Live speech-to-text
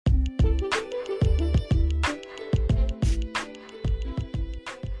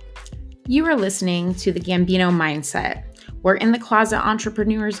You are listening to the Gambino Mindset, where in the closet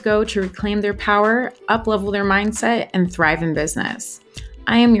entrepreneurs go to reclaim their power, up-level their mindset, and thrive in business.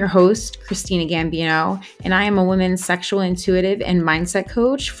 I am your host, Christina Gambino, and I am a women's sexual intuitive and mindset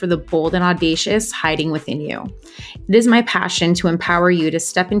coach for the bold and audacious hiding within you. It is my passion to empower you to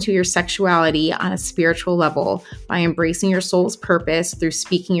step into your sexuality on a spiritual level by embracing your soul's purpose through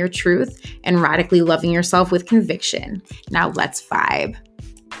speaking your truth and radically loving yourself with conviction. Now let's vibe.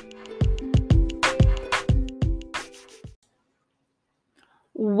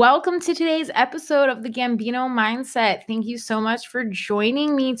 Welcome to today's episode of the Gambino Mindset. Thank you so much for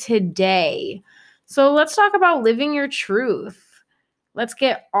joining me today. So let's talk about living your truth. Let's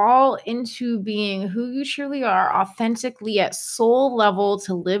get all into being who you truly are authentically at soul level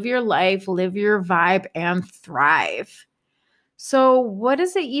to live your life, live your vibe, and thrive. So what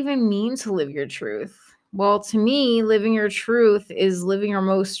does it even mean to live your truth? Well, to me, living your truth is living your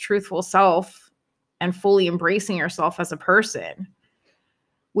most truthful self and fully embracing yourself as a person.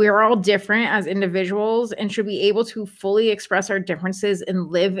 We are all different as individuals and should be able to fully express our differences and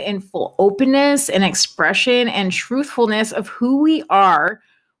live in full openness and expression and truthfulness of who we are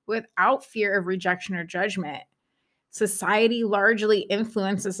without fear of rejection or judgment. Society largely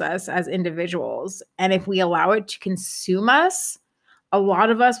influences us as individuals, and if we allow it to consume us, a lot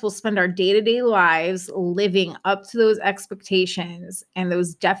of us will spend our day-to-day lives living up to those expectations and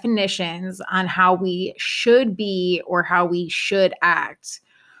those definitions on how we should be or how we should act.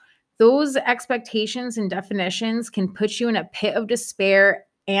 Those expectations and definitions can put you in a pit of despair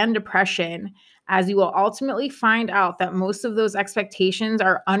and depression, as you will ultimately find out that most of those expectations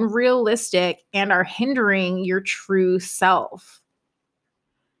are unrealistic and are hindering your true self.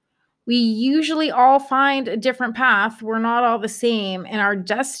 We usually all find a different path. We're not all the same, and our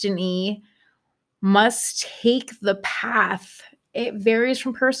destiny must take the path. It varies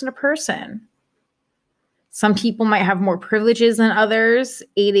from person to person. Some people might have more privileges than others,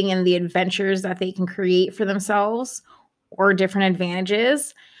 aiding in the adventures that they can create for themselves or different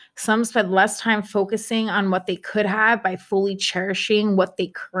advantages. Some spend less time focusing on what they could have by fully cherishing what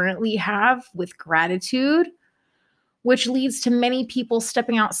they currently have with gratitude, which leads to many people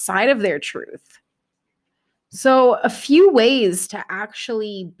stepping outside of their truth. So, a few ways to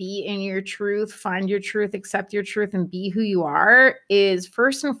actually be in your truth, find your truth, accept your truth, and be who you are is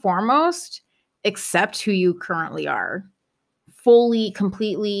first and foremost, accept who you currently are. Fully,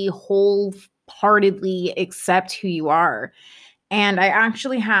 completely, wholeheartedly accept who you are. And I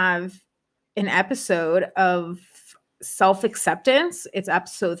actually have an episode of self-acceptance. It's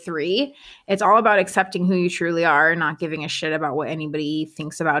episode 3. It's all about accepting who you truly are, not giving a shit about what anybody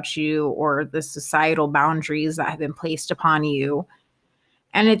thinks about you or the societal boundaries that have been placed upon you.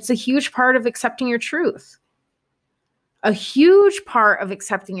 And it's a huge part of accepting your truth. A huge part of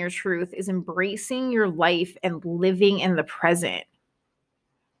accepting your truth is embracing your life and living in the present.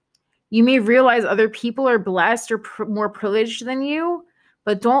 You may realize other people are blessed or more privileged than you,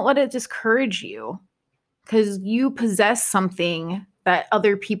 but don't let it discourage you because you possess something that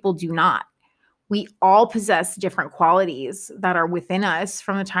other people do not. We all possess different qualities that are within us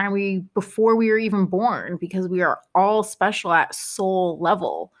from the time before we were even born, because we are all special at soul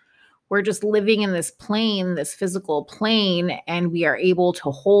level. We're just living in this plane, this physical plane, and we are able to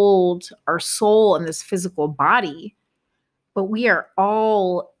hold our soul in this physical body, but we are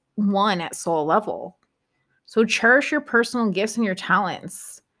all one at soul level. So cherish your personal gifts and your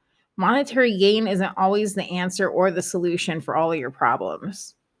talents. Monetary gain isn't always the answer or the solution for all of your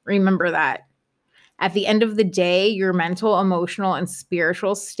problems. Remember that. At the end of the day, your mental, emotional, and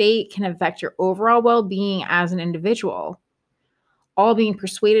spiritual state can affect your overall well-being as an individual, all being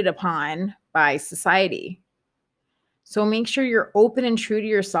persuaded upon by society. So make sure you're open and true to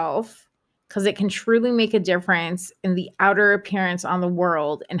yourself, because it can truly make a difference in the outer appearance on the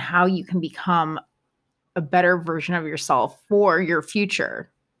world and how you can become a better version of yourself for your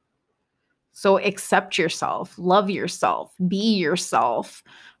future. So accept yourself, love yourself, be yourself.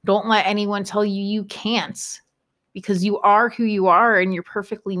 Don't let anyone tell you you can't, because you are who you are and you're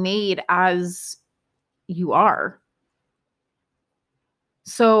perfectly made as you are.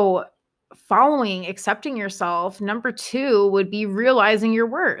 So following accepting yourself, number 2 would be realizing your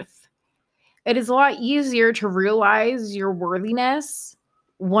worth. It is a lot easier to realize your worthiness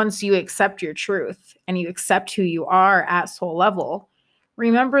once you accept your truth and you accept who you are at soul level.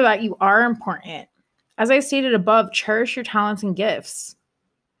 Remember that you are important. As I stated above, cherish your talents and gifts.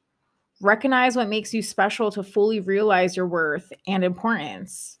 Recognize what makes you special to fully realize your worth and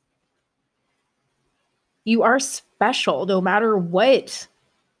importance. You are special no matter what.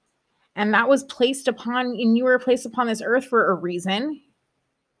 And that was placed upon, and you were placed upon this earth for a reason.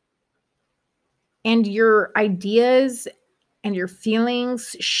 And your ideas and your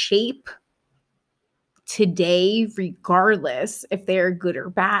feelings shape today, regardless if they are good or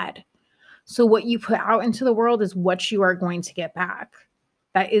bad. So what you put out into the world is what you are going to get back.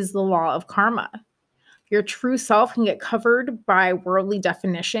 That is the law of karma. Your true self can get covered by worldly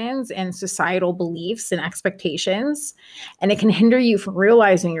definitions and societal beliefs and expectations, and it can hinder you from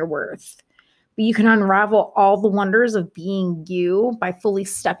realizing your worth. But you can unravel all the wonders of being you by fully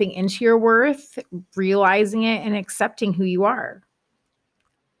stepping into your worth, realizing it, and accepting who you are.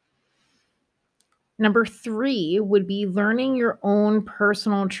 Number 3 would be learning your own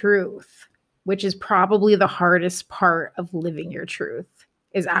personal truth, which is probably the hardest part of living your truth,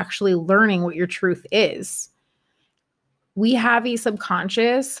 is actually learning what your truth is. We have a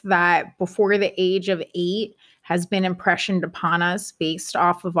subconscious that before the age of 8 has been impressioned upon us based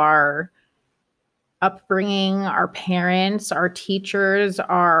off of our upbringing, our parents, our teachers,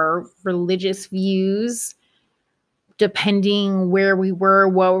 our religious views, depending where we were,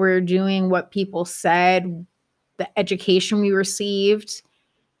 what we were doing, what people said, the education we received.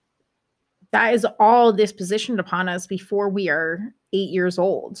 That is all dispositioned upon us before we are 8 years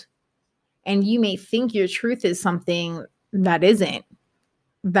old. And you may think your truth is something that isn't,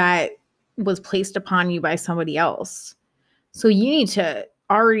 that was placed upon you by somebody else. So you need to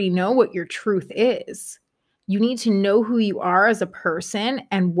already know what your truth is. You need to know who you are as a person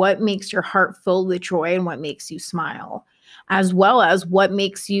and what makes your heart fill with joy and what makes you smile, as well as what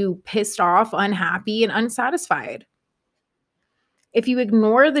makes you pissed off, unhappy, and unsatisfied. If you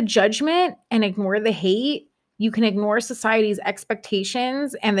ignore the judgment and ignore the hate, you can ignore society's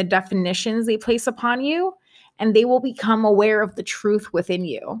expectations and the definitions they place upon you, and they will become aware of the truth within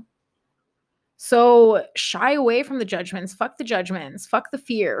you. So shy away from the judgments, fuck the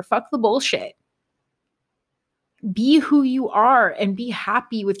fear, fuck the bullshit. Be who you are and be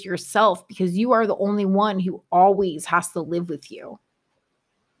happy with yourself, because you are the only one who always has to live with you.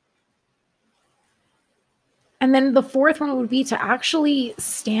 And then the 4th one would be to actually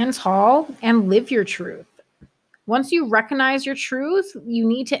stand tall and live your truth. Once you recognize your truth, you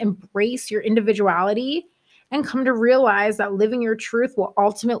need to embrace your individuality and come to realize that living your truth will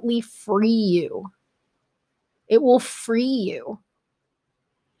ultimately free you. It will free you.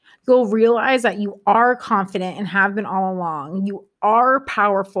 You'll realize that you are confident and have been all along. You are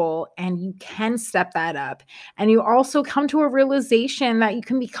powerful and you can step that up. And you also come to a realization that you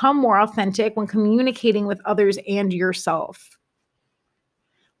can become more authentic when communicating with others and yourself.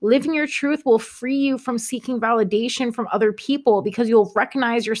 Living your truth will free you from seeking validation from other people, because you'll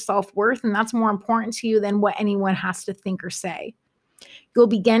recognize your self-worth, and that's more important to you than what anyone has to think or say. You'll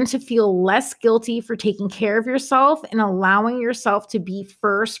begin to feel less guilty for taking care of yourself and allowing yourself to be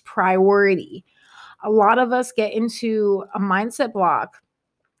first priority. A lot of us get into a mindset block,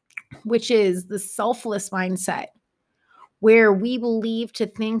 which is the selfless mindset, where we believe to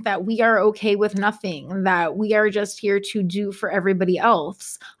think that we are okay with nothing, that we are just here to do for everybody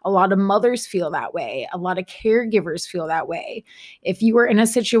else. A lot of mothers feel that way. A lot of caregivers feel that way. If you were in a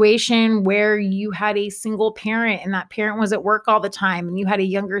situation where you had a single parent and that parent was at work all the time, and you had a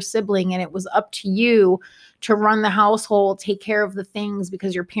younger sibling and it was up to you to run the household, take care of the things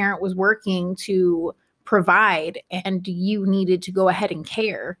because your parent was working to provide and you needed to go ahead and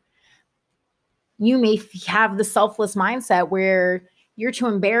care, you may have the selfless mindset where you're too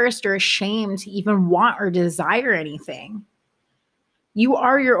embarrassed or ashamed to even want or desire anything. You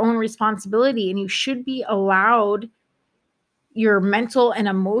are your own responsibility, and you should be allowed your mental and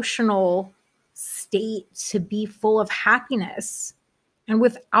emotional state to be full of happiness and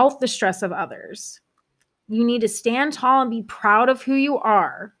without the stress of others. You need to stand tall and be proud of who you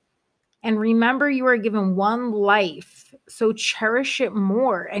are. And remember, you are given one life, so cherish it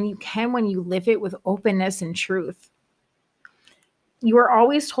more, and you can when you live it with openness and truth. You are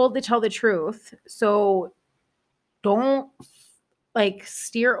always told to tell the truth, so don't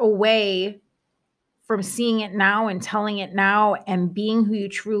steer away from seeing it now and telling it now and being who you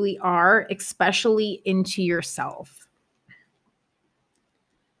truly are, especially into yourself.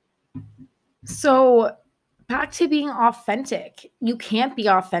 So back to being authentic. You can't be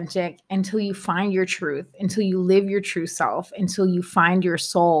authentic until you find your truth, until you live your true self, until you find your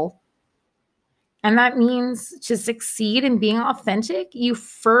soul. And that means to succeed in being authentic, you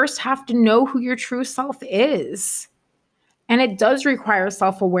first have to know who your true self is. And it does require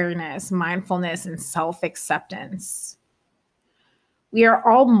self-awareness, mindfulness, and self-acceptance. We are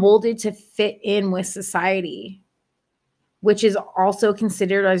all molded to fit in with society, which is also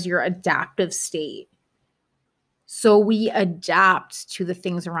considered as your adaptive state. So we adapt to the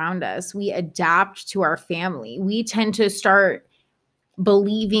things around us. We adapt to our family. We tend to start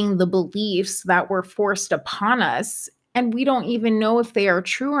believing the beliefs that were forced upon us, and we don't even know if they are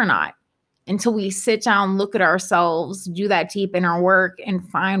true or not until we sit down, look at ourselves, do that deep inner work, and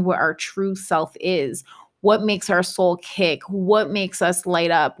find what our true self is, what makes our soul kick, what makes us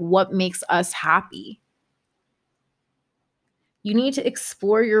light up, what makes us happy. You need to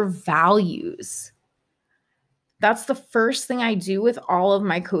explore your values. That's the first thing I do with all of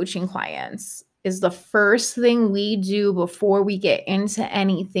my coaching clients. Is the first thing we do before we get into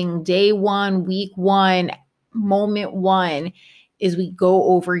anything, day one, week one, moment one, is we go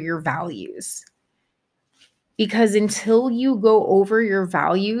over your values. Because until you go over your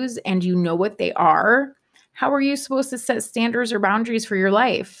values and you know what they are, how are you supposed to set standards or boundaries for your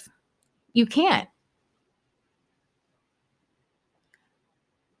life? You can't.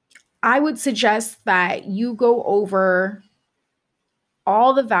 I would suggest that you go over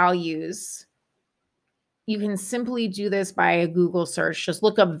all the values. You can simply do this by a Google search. Just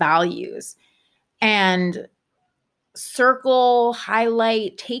look up values and circle,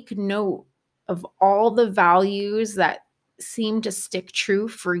 highlight, take note of all the values that seem to stick true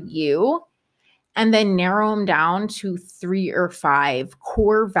for you, and then narrow them down to 3 or 5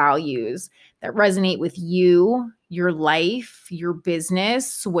 core values that resonate with you, your life, your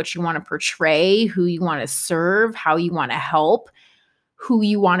business, what you want to portray, who you want to serve, how you want to help, who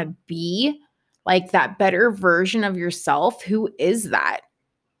you want to be, like that better version of yourself. Who is that?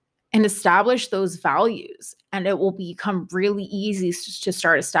 And establish those values. And it will become really easy to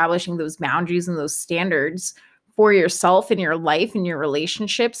start establishing those boundaries and those standards for yourself and your life and your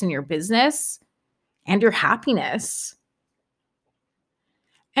relationships and your business and your happiness.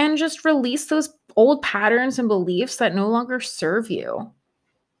 And just release those old patterns and beliefs that no longer serve you.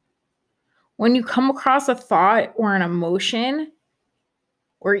 When you come across a thought or an emotion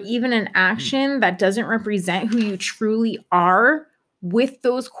or even an action that doesn't represent who you truly are, with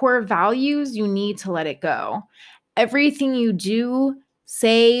those core values, you need to let it go. Everything you do,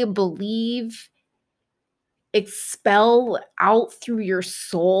 say, believe, expel out through your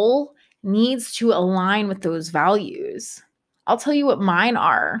soul needs to align with those values. I'll tell you what mine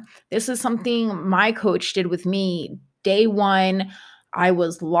are. This is something my coach did with me. Day one, I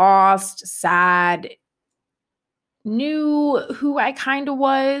was lost, sad, knew who I kind of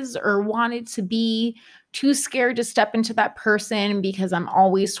was or wanted to be, too scared to step into that person because I'm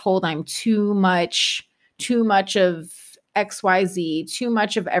always told I'm too much of XYZ, too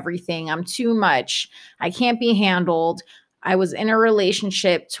much of everything. I'm too much. I can't be handled. I was in a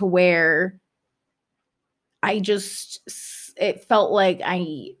relationship to where it felt like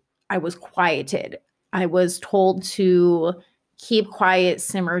I was quieted. I was told to keep quiet,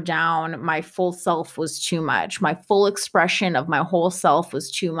 simmer down. My full self was too much. My full expression of my whole self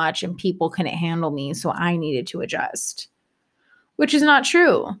was too much, and people couldn't handle me. So I needed to adjust, which is not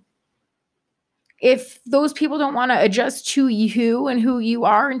true. If those people don't want to adjust to you and who you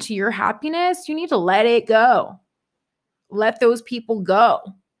are and to your happiness, you need to let it go. Let those people go.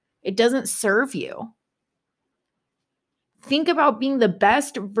 It doesn't serve you. Think about being the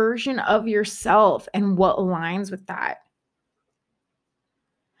best version of yourself and what aligns with that.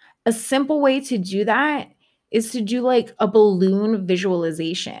 A simple way to do that is to do like a balloon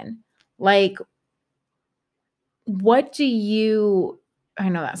visualization. Like, I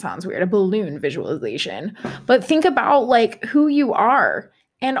know that sounds weird, a balloon visualization, but think about like who you are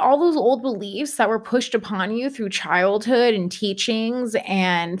and all those old beliefs that were pushed upon you through childhood and teachings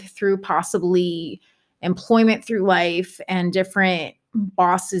and through possibly employment through life and different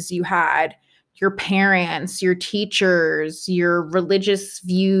bosses you had, your parents, your teachers, your religious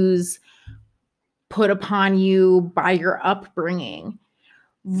views put upon you by your upbringing.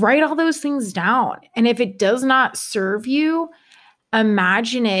 Write all those things down. And if it does not serve you,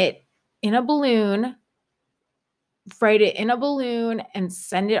 imagine it in a balloon, write it in a balloon and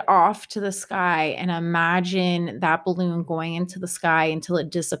send it off to the sky, and imagine that balloon going into the sky until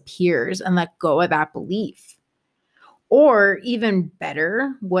it disappears, and let go of that belief. Or even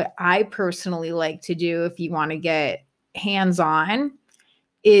better, what I personally like to do if you want to get hands-on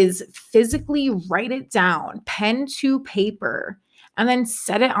is physically write it down, pen to paper, and then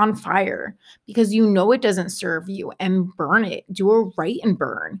set it on fire because you know it doesn't serve you, and burn it. Do a write and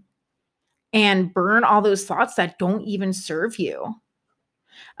burn. And burn all those thoughts that don't even serve you.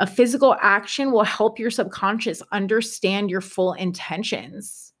 A physical action will help your subconscious understand your full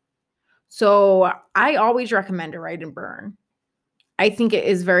intentions. So I always recommend to write and burn. I think it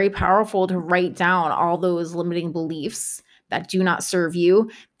is very powerful to write down all those limiting beliefs that do not serve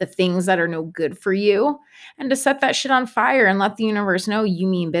you, the things that are no good for you, and to set that shit on fire and let the universe know you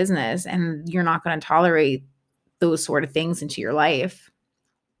mean business and you're not going to tolerate those sort of things into your life.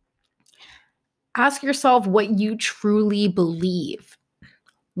 Ask yourself what you truly believe.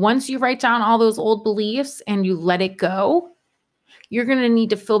 Once you write down all those old beliefs and you let it go, you're going to need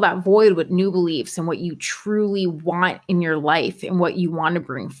to fill that void with new beliefs and what you truly want in your life and what you want to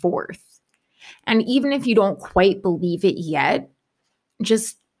bring forth. And even if you don't quite believe it yet,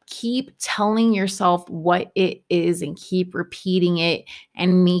 just keep telling yourself what it is and keep repeating it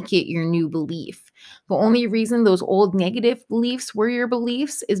and make it your new belief. The only reason those old negative beliefs were your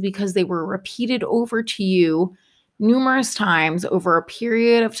beliefs is because they were repeated over to you numerous times over a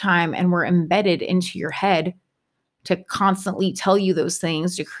period of time and were embedded into your head to constantly tell you those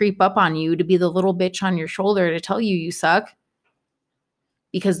things, to creep up on you, to be the little bitch on your shoulder to tell you you suck,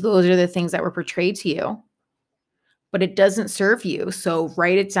 because those are the things that were portrayed to you. But it doesn't serve you. So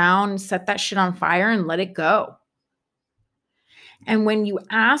write it down, set that shit on fire, and let it go. And when you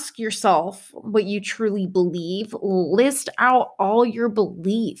ask yourself what you truly believe, list out all your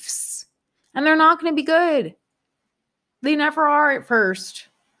beliefs. And they're not going to be good. They never are at first,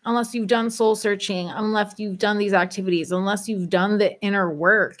 unless you've done soul searching, unless you've done these activities, unless you've done the inner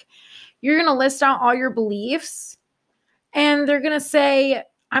work. You're going to list out all your beliefs, and they're going to say,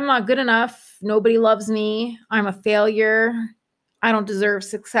 I'm not good enough. Nobody loves me. I'm a failure. I don't deserve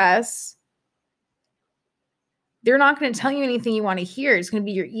success. They're not going to tell you anything you want to hear. It's going to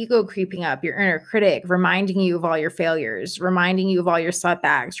be your ego creeping up, your inner critic, reminding you of all your failures, reminding you of all your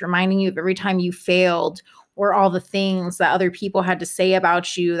setbacks, reminding you of every time you failed or all the things that other people had to say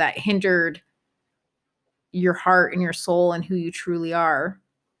about you that hindered your heart and your soul and who you truly are.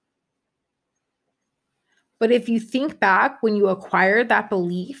 But if you think back when you acquired that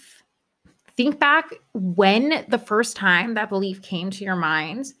belief, think back when the first time that belief came to your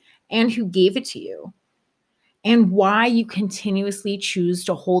mind and who gave it to you and why you continuously choose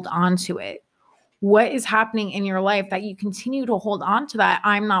to hold on to it. What is happening in your life that you continue to hold on to that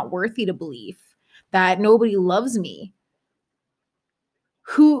I'm not worthy to believe, that nobody loves me?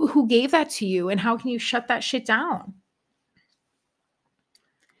 Who gave that to you, and how can you shut that shit down?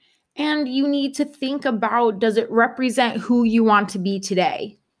 And you need to think about, does it represent who you want to be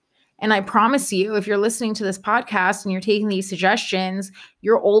today? And I promise you, if you're listening to this podcast and you're taking these suggestions,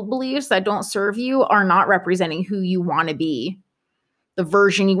 your old beliefs that don't serve you are not representing who you want to be, the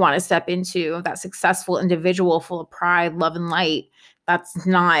version you want to step into, that successful individual full of pride, love, and light. That's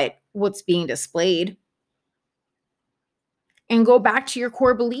not what's being displayed. And go back to your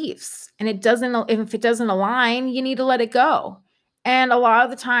core beliefs. And if it doesn't align, you need to let it go. And a lot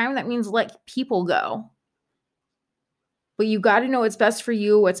of the time, that means let people go. But you got to know what's best for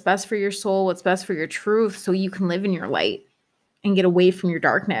you, what's best for your soul, what's best for your truth, so you can live in your light and get away from your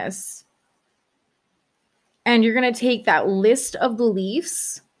darkness. And you're going to take that list of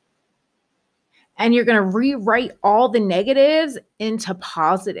beliefs and you're going to rewrite all the negatives into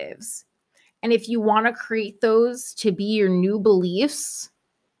positives. And if you want to create those to be your new beliefs,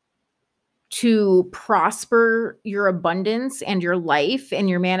 to prosper your abundance and your life and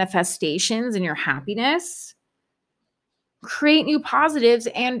your manifestations and your happiness, create new positives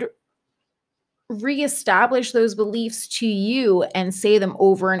and reestablish those beliefs to you and say them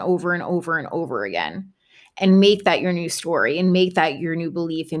over and over and over and over again, and make that your new story and make that your new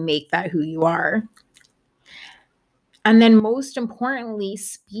belief and make that who you are. And then most importantly,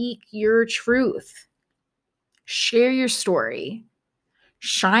 speak your truth. Share your story.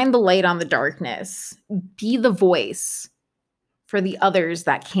 Shine the light on the darkness. Be the voice for the others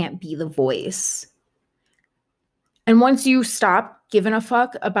that can't be the voice. And once you stop giving a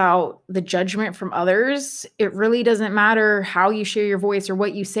fuck about the judgment from others, it really doesn't matter how you share your voice or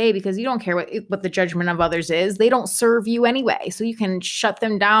what you say, because you don't care what the judgment of others is. They don't serve you anyway. So you can shut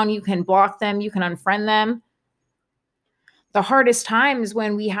them down, you can block them, you can unfriend them. The hardest time is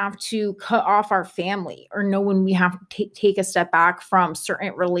when we have to cut off our family or know when we have to take a step back from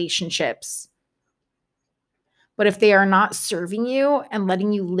certain relationships. But if they are not serving you and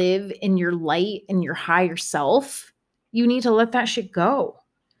letting you live in your light and your higher self, you need to let that shit go,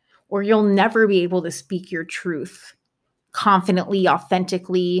 or you'll never be able to speak your truth confidently,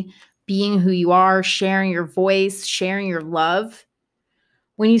 authentically, being who you are, sharing your voice, sharing your love.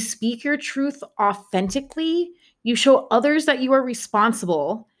 When you speak your truth authentically, you show others that you are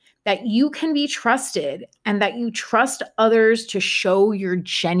responsible, that you can be trusted, and that you trust others to show you're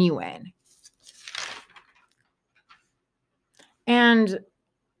genuine. And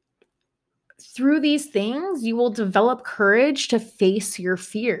through these things, you will develop courage to face your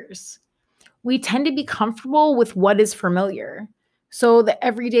fears. We tend to be comfortable with what is familiar. So the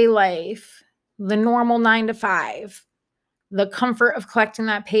everyday life, the normal 9 to 5, the comfort of collecting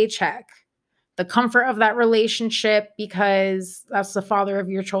that paycheck, the comfort of that relationship because that's the father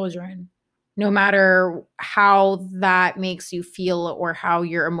of your children, no matter how that makes you feel or how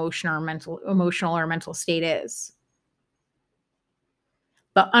your emotional or mental state is.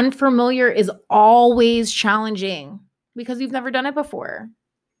 The unfamiliar is always challenging because you've never done it before.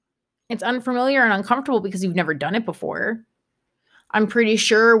 It's unfamiliar and uncomfortable because you've never done it before. I'm pretty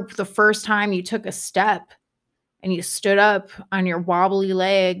sure the first time you took a step and you stood up on your wobbly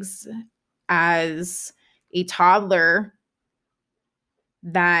legs as a toddler,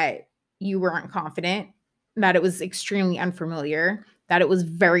 that you weren't confident, that it was extremely unfamiliar, that it was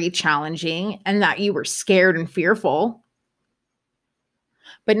very challenging, and that you were scared and fearful.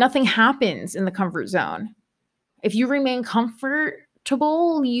 But nothing happens in the comfort zone. If you remain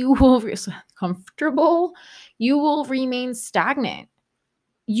comfortable, you will remain stagnant.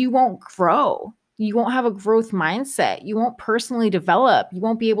 You won't grow. You won't have a growth mindset. You won't personally develop. You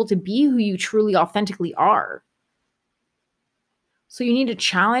won't be able to be who you truly authentically are. So you need to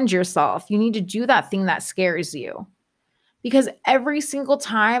challenge yourself. You need to do that thing that scares you. Because every single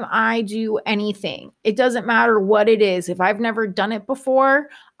time I do anything, it doesn't matter what it is. If I've never done it before,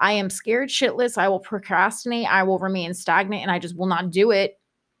 I am scared shitless. I will procrastinate. I will remain stagnant, and I just will not do it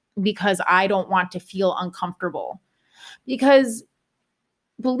because I don't want to feel uncomfortable. Because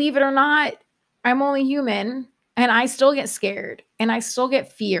believe it or not, I'm only human and I still get scared and I still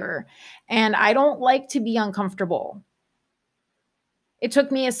get fear and I don't like to be uncomfortable. It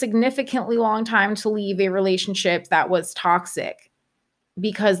took me a significantly long time to leave a relationship that was toxic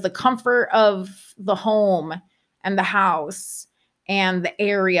because the comfort of the home and the house and the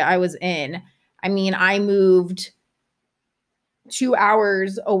area I was in. I mean, I moved 2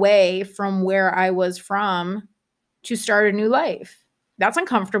 hours away from where I was from to start a new life. That's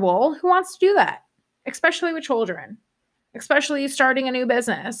uncomfortable. Who wants to do that? Especially with children, especially starting a new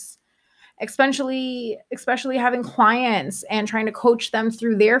business, especially having clients and trying to coach them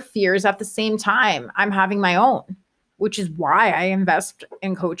through their fears at the same time I'm having my own, which is why I invest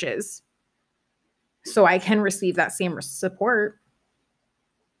in coaches so I can receive that same support.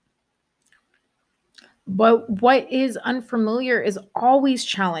 But what is unfamiliar is always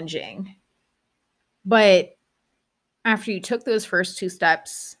challenging. But after you took those first 2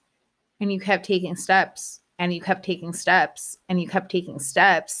 steps and you kept taking steps and you kept taking steps and you kept taking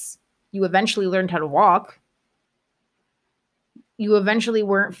steps, you eventually learned how to walk. You eventually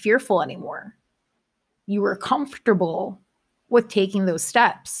weren't fearful anymore. You were comfortable with taking those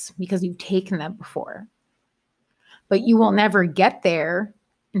steps because you've taken them before. But you will never get there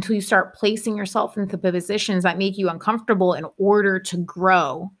until you start placing yourself into positions that make you uncomfortable in order to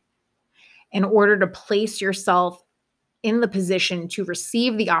grow, in order to place yourself in the position to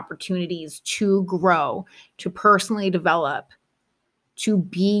receive the opportunities to grow, to personally develop, to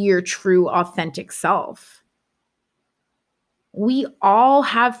be your true authentic self. We all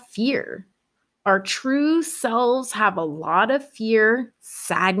have fear. Our true selves have a lot of fear,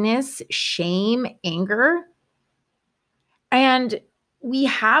 sadness, shame, anger. And we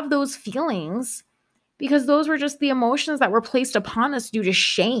have those feelings because those were just the emotions that were placed upon us due to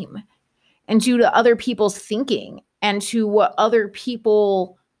shame and due to other people's thinking and to what other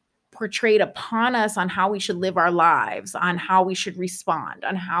people portrayed upon us on how we should live our lives, on how we should respond,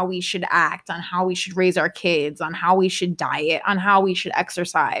 on how we should act, on how we should raise our kids, on how we should diet, on how we should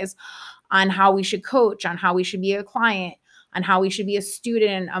exercise, on how we should coach, on how we should be a client, on how we should be a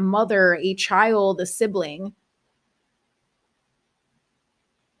student, a mother, a child, a sibling.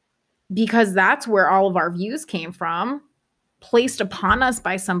 Because that's where all of our views came from, placed upon us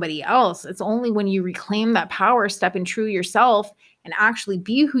by somebody else. It's only when you reclaim that power, step in true yourself, and actually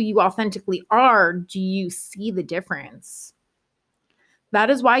be who you authentically are, do you see the difference. That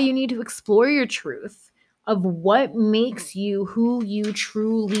is why you need to explore your truth of what makes you who you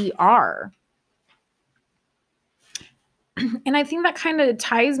truly are. And I think that kind of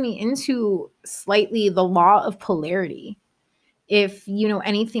ties me into slightly the law of polarity. If you know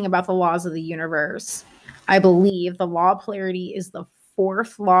anything about the laws of the universe, I believe the law of polarity is the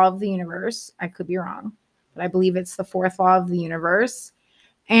 4th law of the universe. I could be wrong, but I believe it's the 4th law of the universe.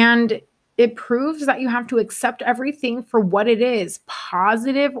 And it proves that you have to accept everything for what it is,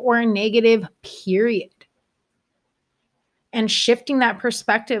 positive or negative, period. And shifting that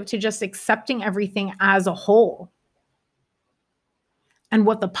perspective to just accepting everything as a whole. And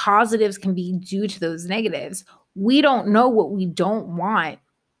what the positives can be due to those negatives. We don't know what we don't want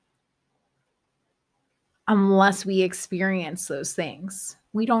unless we experience those things.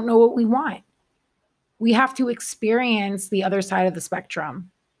 We don't know what we want. We have to experience the other side of the spectrum,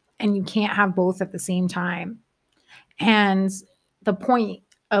 and you can't have both at the same time. And the point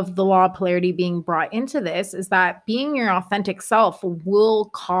of the law of polarity being brought into this is that being your authentic self will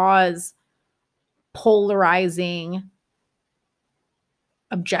cause polarizing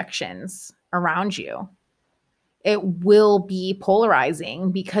objections around you. It will be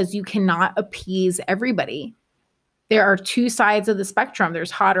polarizing because you cannot appease everybody. There are two sides of the spectrum.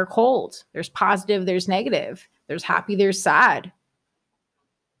 There's hot or cold. There's positive, there's negative. There's happy, there's sad.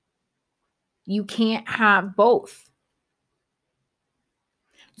 You can't have both.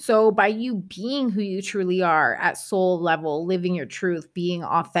 So by you being who you truly are at soul level, living your truth, being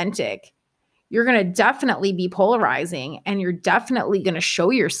authentic, you're going to definitely be polarizing, and you're definitely going to show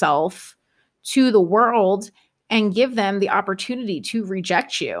yourself to the world and give them the opportunity to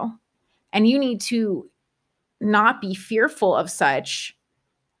reject you. And you need to not be fearful of such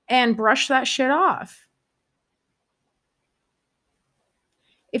and brush that shit off.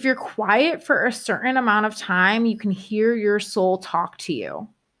 If you're quiet for a certain amount of time, you can hear your soul talk to you.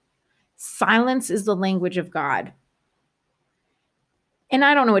 Silence is the language of God. And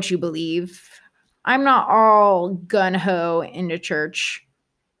I don't know what you believe. I'm not all gun-ho into church.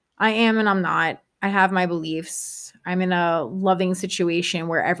 I am and I'm not. I have my beliefs. I'm in a loving situation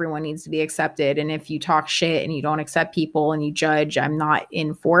where everyone needs to be accepted. And if you talk shit and you don't accept people and you judge, I'm not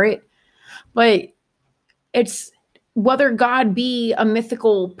in for it. But it's whether God be a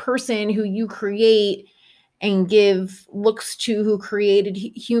mythical person who you create and give looks to, who created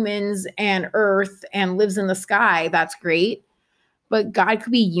humans and earth and lives in the sky, that's great. But God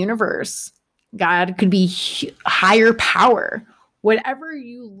could be universe. God could be higher power. Whatever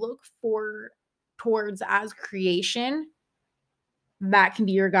you look for towards as creation, that can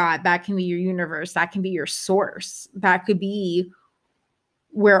be your God. That can be your universe. That can be your source. That could be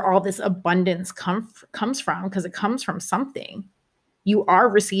where all this abundance comes from, because it comes from something. You are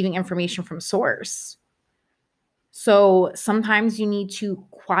receiving information from source. So sometimes you need to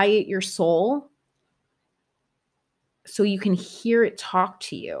quiet your soul so you can hear it talk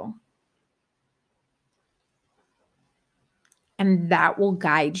to you. And that will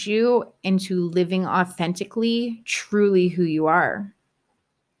guide you into living authentically, truly who you are.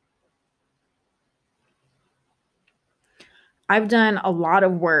 I've done a lot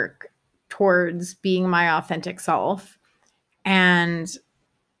of work towards being my authentic self. And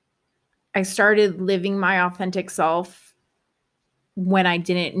I started living my authentic self when I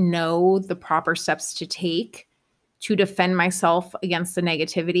didn't know the proper steps to take to defend myself against the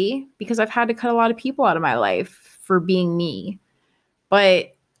negativity, because I've had to cut a lot of people out of my life for being me.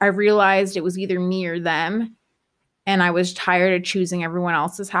 But I realized it was either me or them. And I was tired of choosing everyone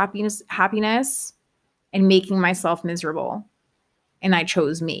else's happiness and making myself miserable. And I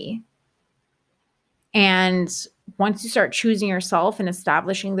chose me. And once you start choosing yourself and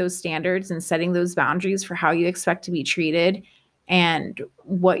establishing those standards and setting those boundaries for how you expect to be treated and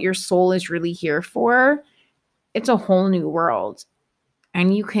what your soul is really here for, it's a whole new world.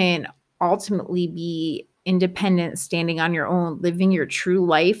 And you can ultimately be independent, standing on your own, living your true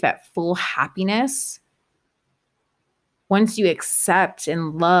life at full happiness. Once you accept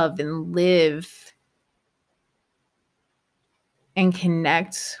and love and live and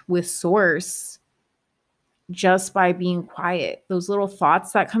connect with source just by being quiet, those little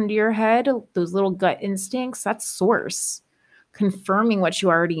thoughts that come to your head, those little gut instincts, that's source confirming what you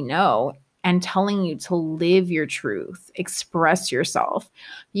already know and telling you to live your truth, express yourself,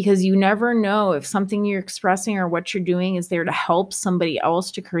 because you never know if something you're expressing or what you're doing is there to help somebody else,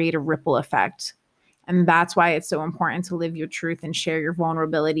 to create a ripple effect. And that's why it's so important to live your truth and share your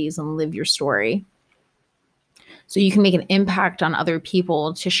vulnerabilities and live your story, so you can make an impact on other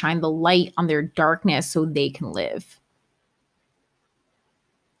people, to shine the light on their darkness so they can live.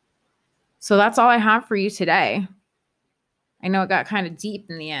 So that's all I have for you today. I know it got kind of deep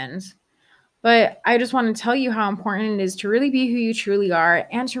in the end, but I just want to tell you how important it is to really be who you truly are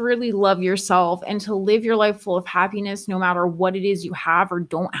and to really love yourself and to live your life full of happiness, no matter what it is you have or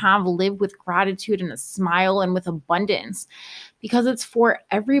don't have. Live with gratitude and a smile and with abundance, because it's for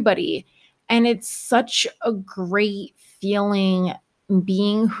everybody. And it's such a great feeling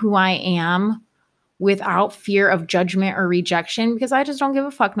being who I am without fear of judgment or rejection, because I just don't give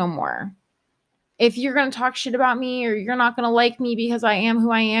a fuck no more. If you're going to talk shit about me or you're not going to like me because I am who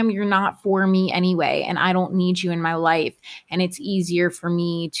I am, you're not for me anyway. And I don't need you in my life. And it's easier for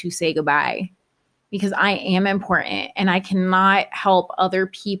me to say goodbye, because I am important and I cannot help other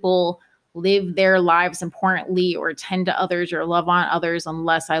people live their lives importantly or tend to others or love on others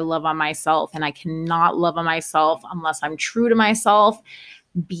unless I love on myself. And I cannot love on myself unless I'm true to myself,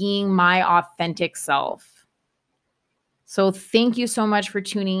 being my authentic self. So thank you so much for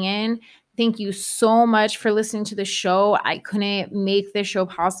tuning in. Thank you so much for listening to the show. I couldn't make this show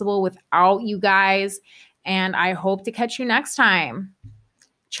possible without you guys, and I hope to catch you next time.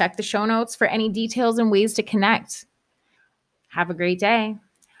 Check the show notes for any details and ways to connect. Have a great day.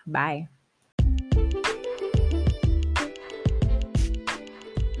 Bye.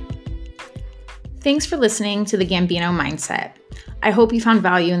 Thanks for listening to the Gambino Mindset. I hope you found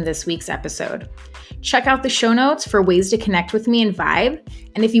value in this week's episode. Check out the show notes for ways to connect with me and vibe.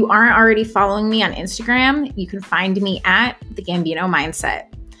 And if you aren't already following me on Instagram, you can find me at the Gambino Mindset.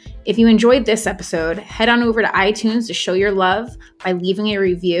 If you enjoyed this episode, head on over to iTunes to show your love by leaving a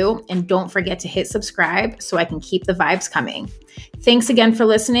review, and don't forget to hit subscribe so I can keep the vibes coming. Thanks again for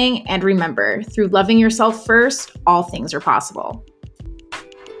listening, and remember, through loving yourself first, all things are possible.